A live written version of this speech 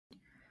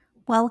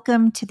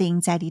Welcome to the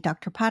Anxiety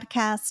Doctor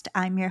podcast.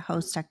 I'm your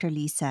host, Dr.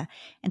 Lisa,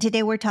 and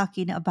today we're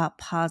talking about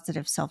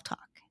positive self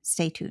talk.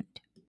 Stay tuned.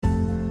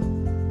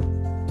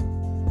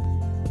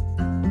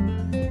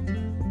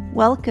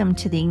 Welcome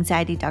to the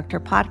Anxiety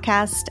Doctor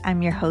podcast.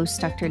 I'm your host,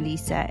 Dr.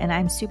 Lisa, and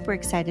I'm super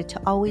excited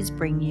to always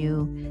bring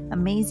you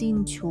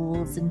amazing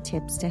tools and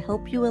tips to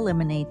help you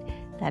eliminate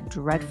that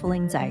dreadful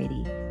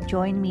anxiety.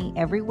 Join me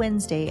every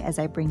Wednesday as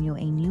I bring you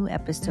a new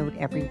episode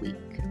every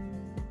week.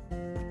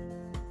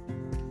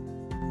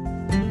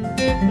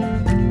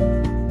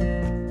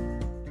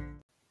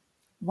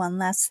 One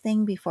last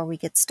thing before we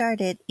get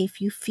started.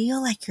 If you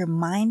feel like your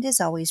mind is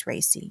always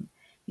racing,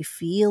 you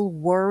feel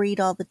worried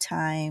all the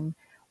time,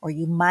 or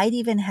you might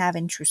even have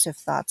intrusive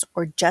thoughts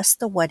or just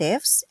the what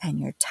ifs and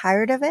you're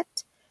tired of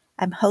it,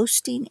 I'm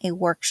hosting a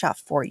workshop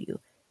for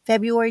you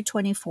February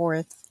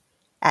 24th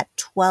at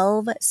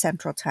 12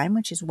 Central Time,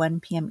 which is 1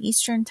 p.m.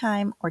 Eastern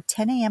Time or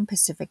 10 a.m.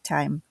 Pacific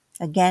Time.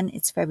 Again,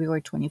 it's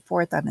February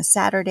 24th on a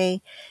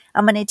Saturday.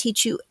 I'm going to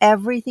teach you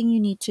everything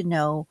you need to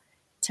know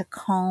to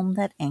calm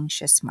that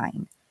anxious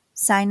mind.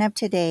 Sign up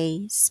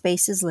today.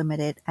 Space is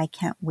limited. I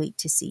can't wait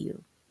to see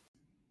you.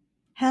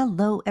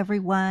 Hello,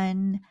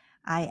 everyone.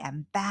 I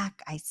am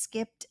back. I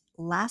skipped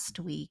last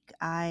week.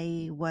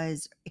 I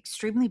was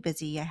extremely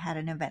busy. I had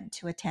an event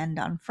to attend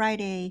on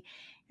Friday,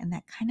 and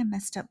that kind of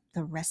messed up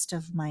the rest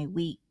of my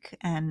week.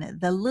 And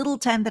the little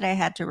time that I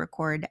had to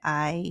record,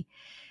 I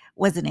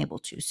wasn't able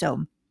to.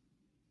 So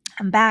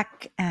I'm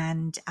back,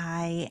 and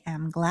I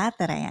am glad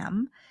that I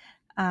am.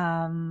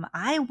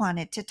 I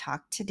wanted to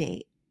talk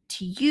today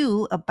to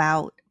you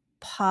about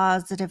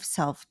positive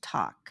self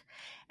talk.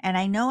 And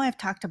I know I've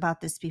talked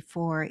about this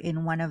before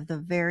in one of the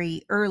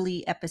very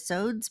early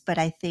episodes, but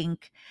I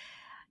think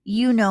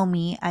you know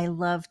me. I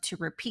love to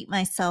repeat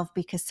myself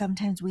because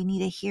sometimes we need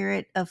to hear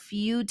it a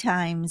few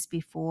times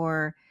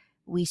before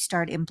we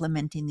start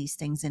implementing these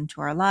things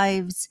into our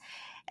lives.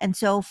 And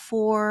so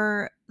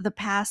for the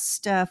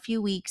past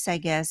few weeks, I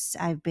guess,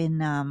 I've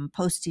been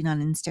posting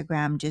on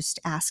Instagram just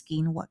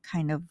asking what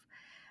kind of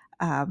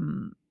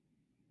um,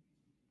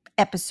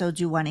 episodes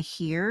you want to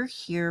hear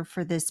here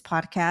for this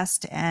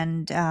podcast.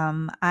 And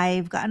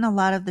I've gotten a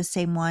lot of the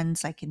same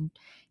ones, like in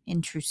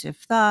intrusive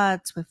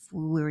thoughts.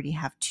 We already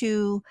have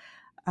two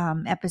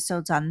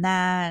episodes on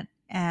that,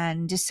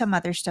 and just some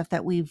other stuff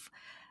that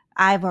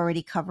I've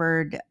already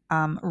covered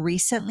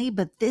recently.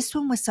 But this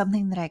one was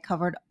something that I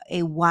covered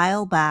a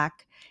while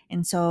back,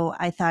 and so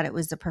I thought it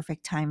was the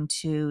perfect time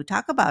to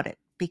talk about it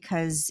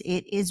because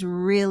it is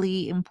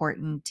really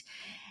important.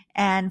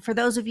 And for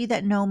those of you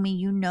that know me,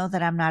 you know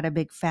that I'm not a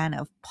big fan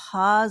of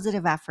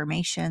positive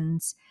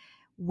affirmations.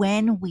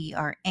 When we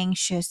are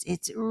anxious,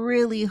 it's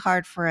really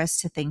hard for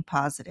us to think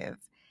positive.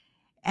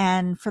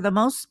 And for the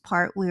most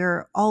part,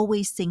 we're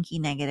always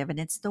thinking negative, and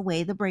it's the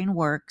way the brain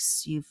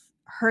works. You've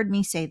heard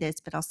me say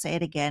this, but I'll say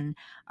it again.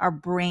 Our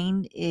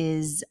brain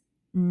is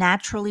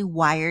naturally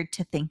wired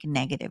to think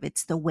negative.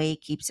 It's the way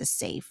it keeps us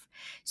safe.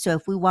 So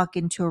if we walk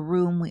into a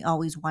room, we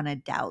always want to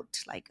doubt,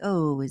 like,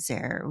 oh,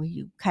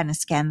 you kind of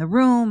scan the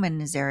room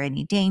and is there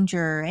any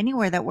danger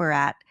anywhere that we're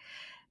at?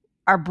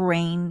 Our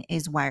brain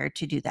is wired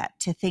to do that,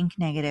 to think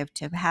negative,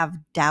 to have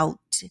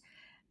doubt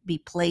be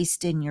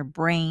placed in your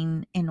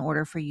brain in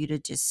order for you to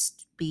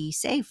just be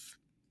safe.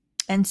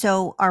 And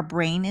so our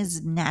brain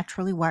is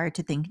naturally wired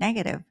to think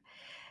negative.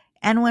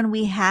 And when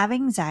we have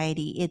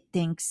anxiety, it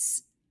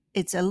thinks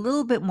it's a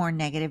little bit more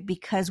negative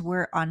because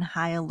we're on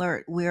high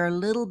alert. We're a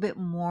little bit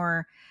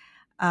more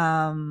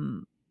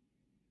um,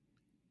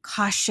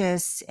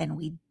 cautious and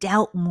we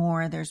doubt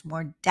more. There's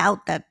more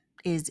doubt that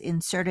is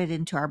inserted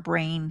into our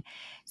brain.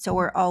 So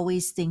we're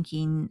always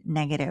thinking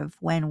negative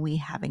when we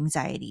have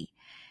anxiety.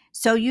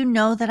 So you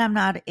know that I'm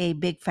not a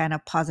big fan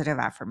of positive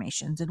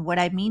affirmations. And what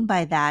I mean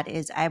by that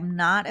is I'm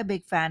not a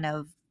big fan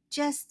of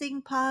just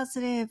think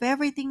positive,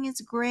 everything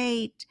is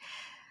great,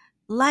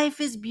 life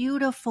is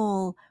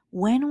beautiful.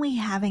 When we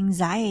have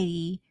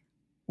anxiety,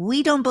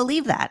 we don't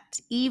believe that.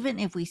 Even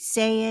if we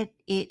say it,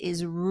 it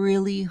is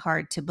really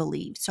hard to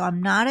believe. So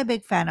I'm not a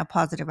big fan of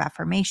positive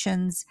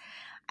affirmations.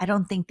 I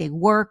don't think they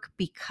work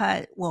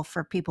because, well,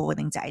 for people with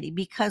anxiety,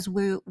 because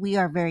we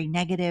are very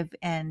negative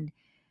and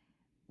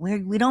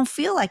we don't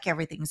feel like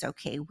everything's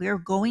okay. We're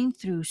going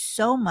through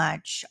so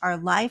much. Our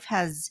life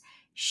has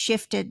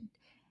shifted.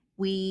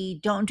 We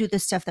don't do the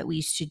stuff that we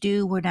used to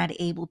do. We're not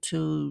able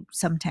to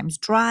sometimes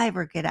drive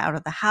or get out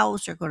of the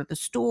house or go to the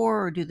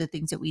store or do the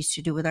things that we used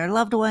to do with our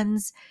loved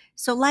ones.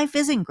 So life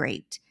isn't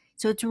great.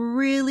 So it's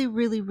really,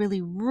 really,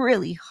 really,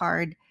 really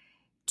hard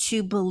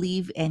to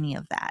believe any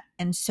of that.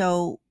 And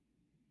so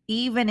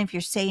even if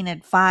you're saying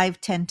it 5,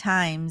 10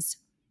 times,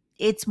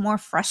 it's more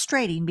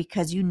frustrating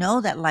because you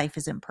know that life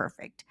isn't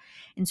perfect.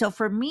 And so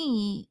for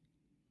me,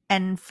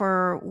 and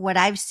for what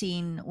I've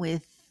seen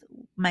with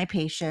my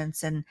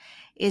patients and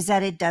is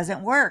that it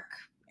doesn't work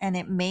and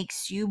it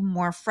makes you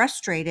more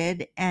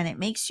frustrated and it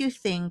makes you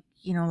think,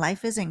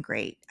 life isn't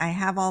great. I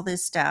have all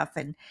this stuff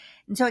and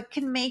so it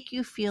can make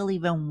you feel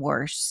even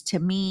worse. To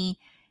me,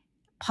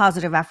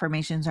 positive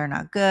affirmations are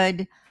not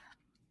good,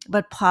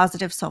 but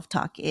positive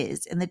self-talk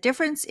is. And the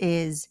difference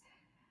is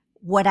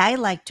what I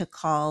like to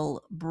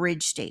call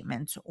bridge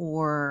statements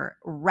or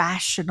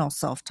rational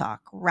self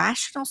talk.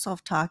 Rational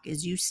self talk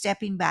is you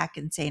stepping back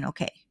and saying,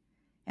 okay,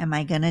 am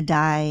I going to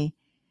die?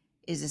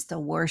 Is this the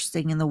worst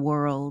thing in the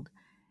world?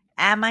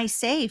 Am I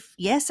safe?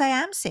 Yes, I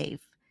am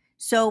safe.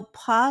 So,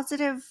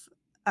 positive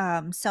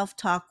self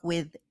talk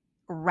with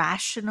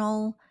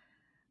rational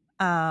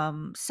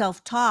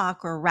self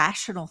talk or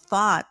rational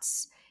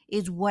thoughts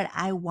is what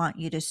I want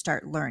you to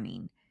start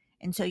learning.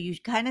 And so you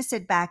kind of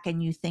sit back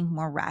and you think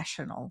more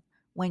rational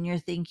when you're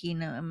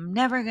thinking, I'm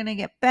never going to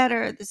get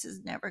better. This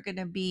is never going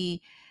to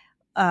be,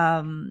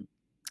 um,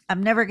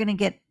 I'm never going to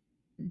get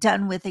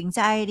done with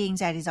anxiety.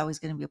 Anxiety is always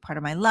going to be a part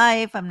of my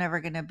life. I'm never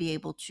going to be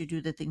able to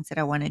do the things that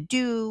I want to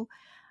do.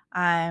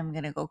 I'm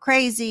going to go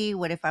crazy.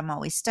 What if I'm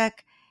always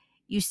stuck?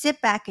 You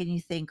sit back and you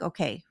think,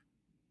 okay,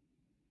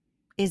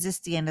 is this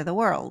the end of the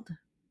world?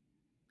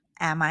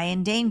 Am I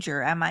in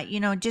danger? Am I,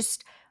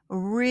 just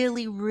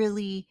really,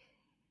 really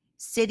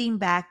sitting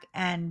back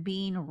and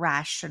being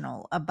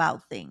rational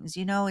about things.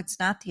 It's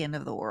not the end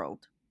of the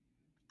world.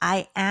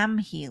 I am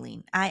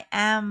healing. I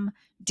am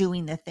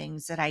doing the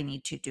things that I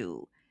need to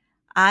do.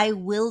 I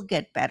will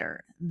get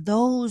better.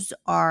 Those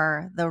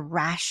are the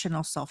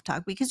rational self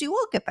talk because you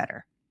will get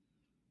better.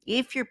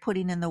 If you're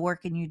putting in the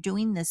work and you're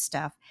doing this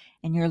stuff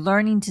and you're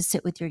learning to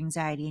sit with your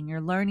anxiety and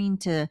you're learning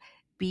to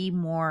be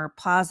more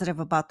positive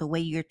about the way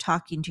you're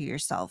talking to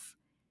yourself,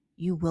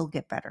 you will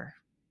get better.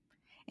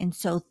 And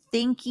so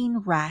thinking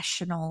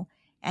rational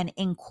and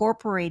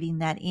incorporating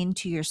that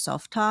into your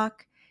self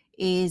talk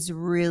is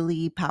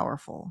really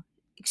powerful,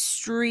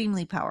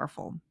 extremely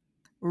powerful,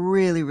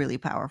 really, really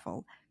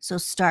powerful. So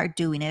start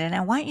doing it. And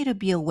I want you to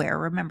be aware.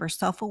 Remember,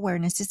 self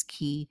awareness is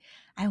key.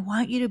 I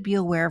want you to be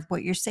aware of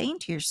what you're saying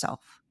to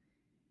yourself.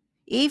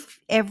 If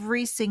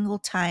every single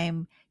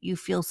time you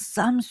feel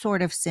some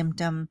sort of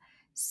symptom,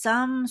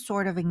 some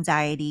sort of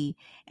anxiety,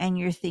 and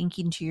you're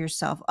thinking to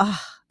yourself,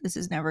 oh, this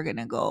is never going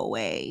to go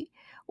away.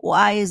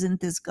 Why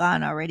isn't this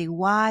gone already?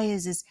 Why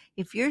is this?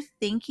 If you're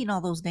thinking all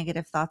those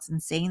negative thoughts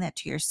and saying that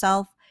to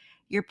yourself,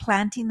 you're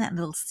planting that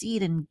little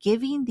seed and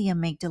giving the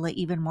amygdala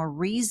even more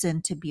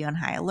reason to be on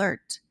high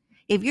alert.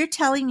 If you're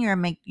telling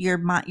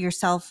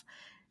yourself,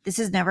 this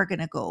is never going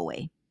to go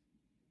away,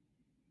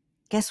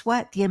 guess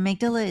what? The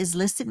amygdala is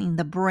listening.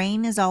 The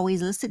brain is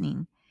always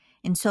listening.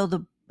 And so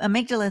the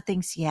amygdala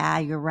thinks, yeah,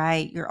 you're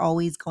right. You're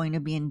always going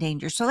to be in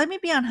danger. So let me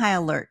be on high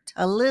alert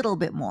a little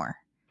bit more.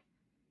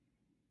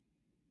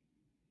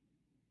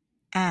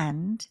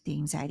 And the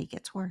anxiety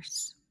gets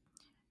worse.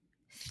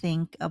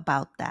 Think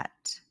about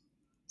that.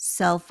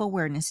 Self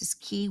awareness is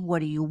key.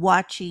 What are you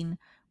watching?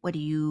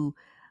 Who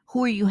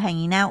are you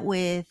hanging out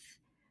with?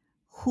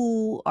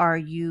 Who are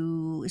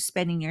you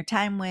spending your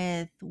time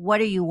with? What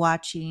are you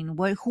watching?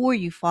 Who are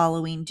you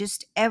following?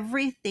 Just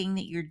everything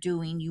that you're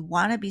doing, you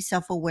want to be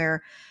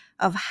self-aware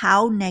of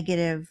how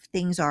negative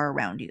things are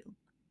around you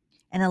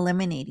and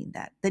eliminating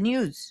that. The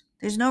news.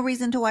 There's no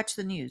reason to watch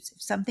the news.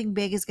 If something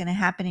big is going to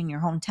happen in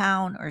your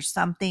hometown or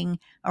something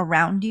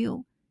around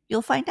you,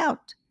 you'll find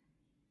out.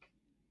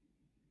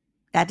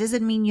 That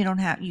doesn't mean you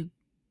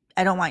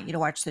I don't want you to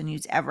watch the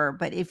news ever,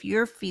 but if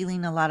you're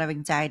feeling a lot of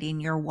anxiety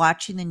and you're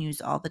watching the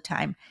news all the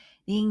time,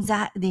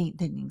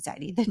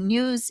 the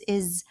news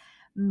is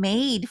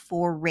made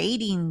for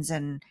ratings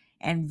and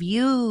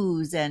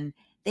views, and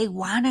they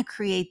want to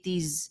create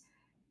these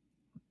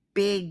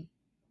big,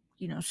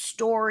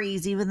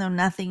 stories even though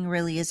nothing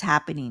really is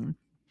happening.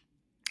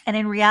 And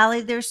in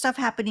reality, there's stuff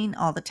happening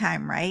all the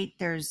time, right?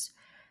 There's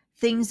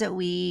things that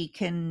we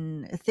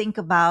can think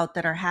about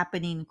that are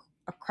happening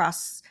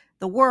across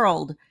the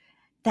world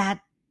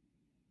that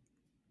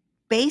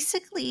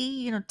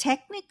basically,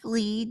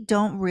 technically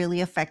don't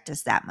really affect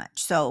us that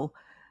much. So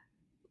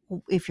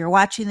if you're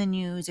watching the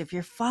news, if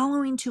you're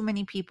following too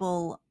many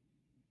people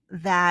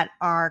that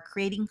are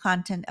creating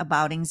content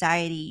about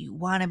anxiety, you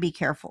want to be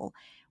careful.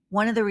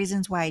 One of the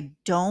reasons why I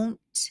don't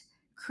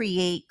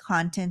create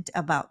content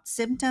about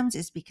symptoms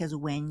is because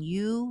when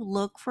you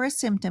look for a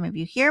symptom, if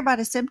you hear about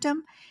a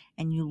symptom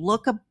and you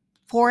look up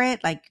for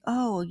it, like,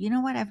 oh, you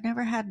know what? I've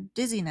never had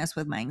dizziness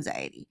with my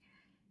anxiety.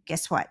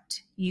 Guess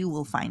what? You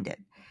will find it.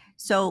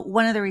 So,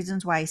 one of the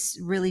reasons why I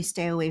really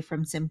stay away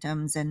from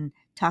symptoms and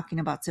talking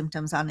about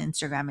symptoms on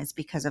Instagram is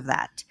because of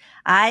that.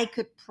 I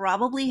could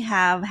probably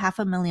have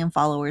 500,000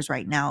 followers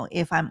right now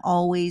if I'm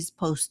always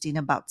posting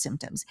about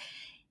symptoms.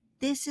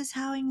 This is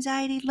how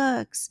anxiety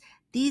looks.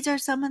 These are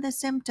some of the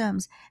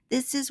symptoms.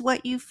 This is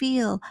what you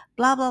feel.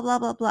 Blah, blah, blah,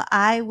 blah, blah.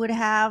 I would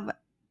have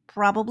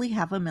probably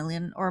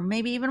 500,000 or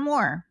maybe even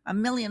more,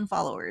 1,000,000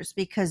 followers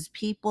because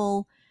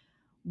people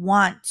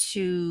want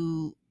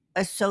to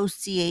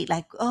associate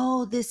like,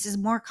 oh, this is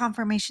more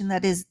confirmation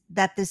that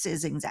this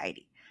is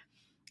anxiety.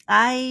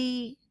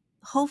 I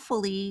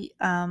hopefully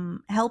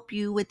help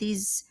you with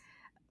these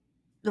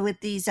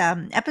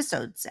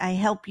episodes. I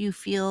help you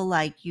feel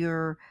like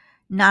you're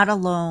not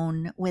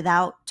alone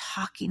without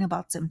talking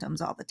about symptoms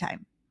all the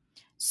time.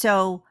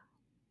 So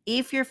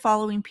if you're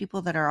following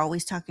people that are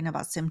always talking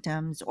about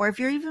symptoms, or if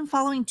you're even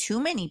following too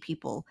many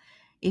people,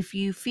 if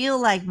you feel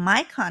like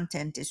my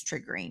content is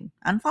triggering,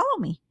 unfollow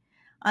me.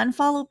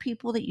 Unfollow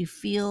people that you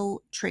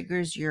feel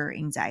triggers your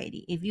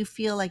anxiety. If you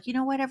feel like, you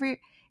know what,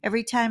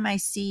 every time I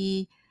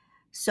see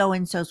so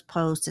and so's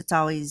post, it's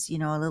always,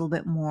 a little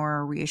bit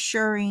more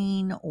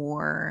reassuring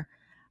or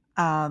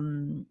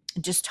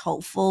just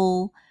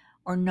hopeful,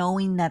 or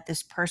knowing that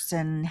this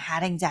person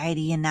had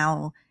anxiety and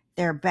now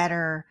they're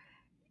better,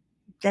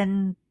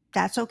 then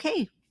that's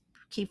okay.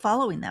 Keep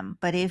following them.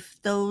 But if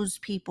those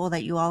people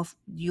that you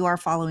are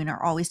following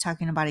are always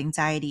talking about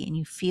anxiety, and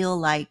you feel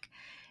like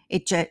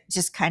it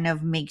just kind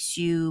of makes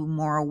you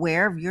more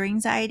aware of your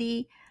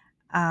anxiety,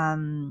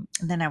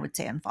 then I would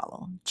say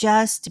unfollow.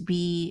 Just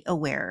be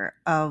aware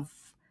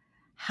of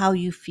how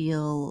you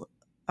feel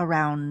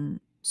around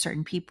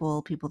certain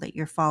people that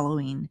you're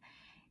following,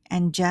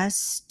 and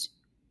just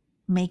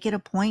make it a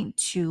point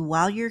to,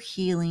 while you're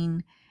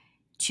healing,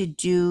 to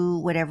do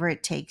whatever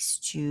it takes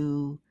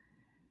to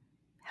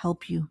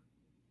help you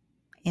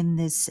in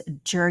this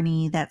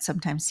journey that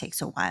sometimes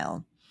takes a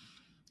while.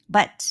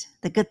 But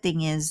the good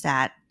thing is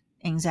that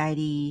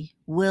anxiety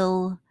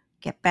will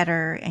get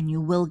better, and you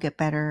will get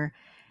better.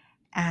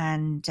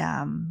 And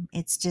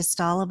it's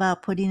just all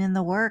about putting in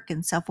the work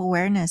and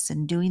self-awareness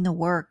and doing the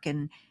work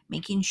and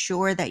making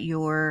sure that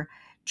you're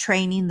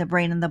training the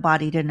brain and the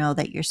body to know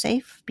that you're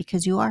safe,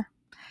 because you are.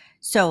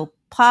 So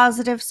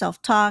positive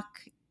self-talk,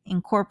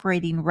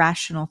 incorporating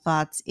rational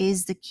thoughts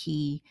is the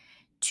key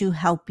to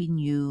helping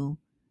you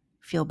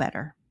feel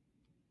better.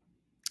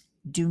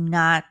 Do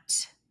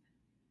not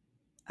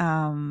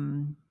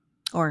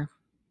or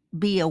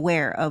be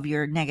aware of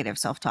your negative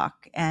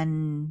self-talk,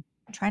 and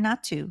try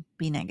not to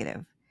be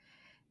negative.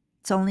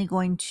 It's only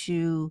going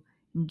to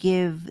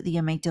give the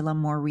amygdala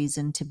more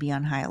reason to be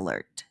on high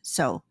alert.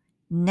 So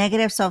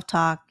negative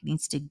self-talk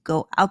needs to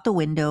go out the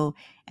window,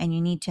 and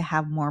you need to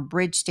have more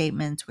bridge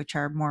statements, which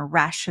are more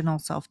rational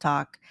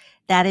self-talk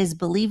that is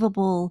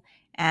believable,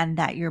 and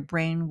that your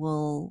brain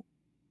will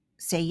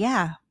say,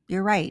 yeah,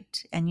 you're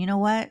right. And you know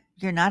what?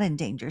 You're not in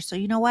danger. So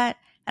you know what?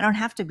 I don't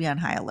have to be on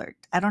high alert.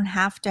 I don't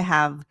have to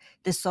have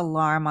this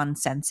alarm on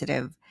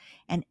sensitive,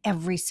 and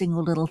every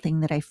single little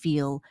thing that I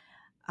feel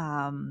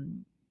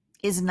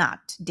is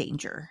not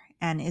danger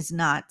and is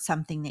not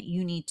something that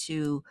you need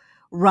to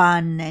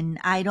run. And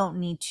I don't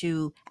need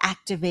to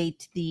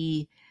activate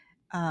the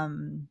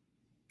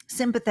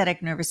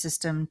sympathetic nervous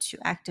system to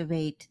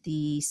activate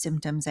the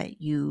symptoms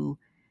that you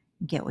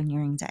get when you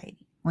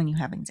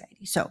have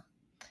anxiety. So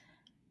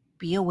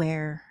be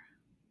aware,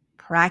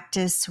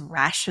 practice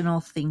rational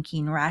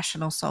thinking,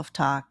 rational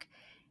self-talk,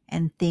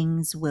 and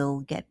things will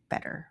get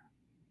better.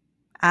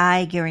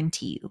 I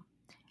guarantee you,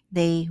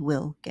 they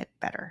will get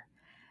better.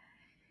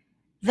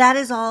 That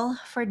is all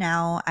for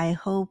now. I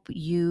hope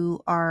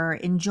you are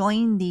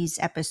enjoying these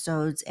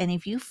episodes. And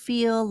if you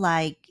feel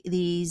like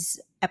these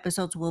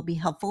episodes will be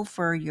helpful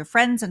for your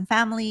friends and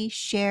family,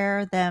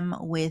 share them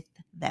with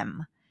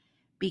them,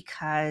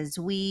 because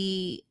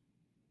we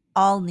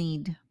all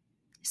need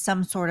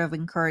some sort of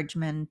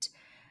encouragement.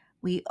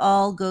 We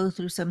all go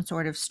through some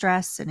sort of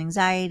stress and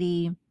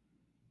anxiety,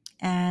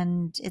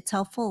 and it's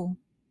helpful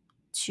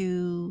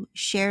to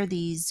share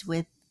these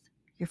with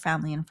your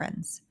family and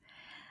friends.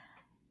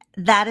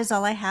 That is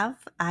all I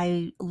have.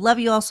 I love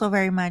you all so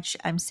very much.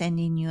 I'm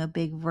sending you a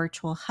big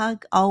virtual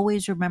hug.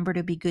 Always remember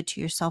to be good to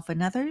yourself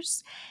and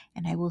others,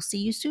 and I will see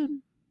you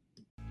soon.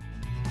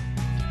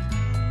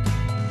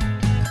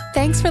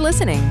 Thanks for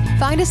listening.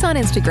 Find us on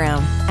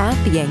Instagram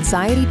 @The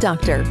Anxiety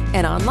Doctor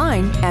and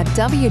online at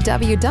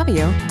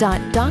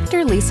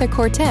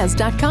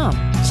www.drlisacortez.com.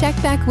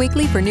 Check back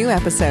weekly for new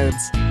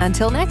episodes.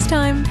 Until next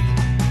time.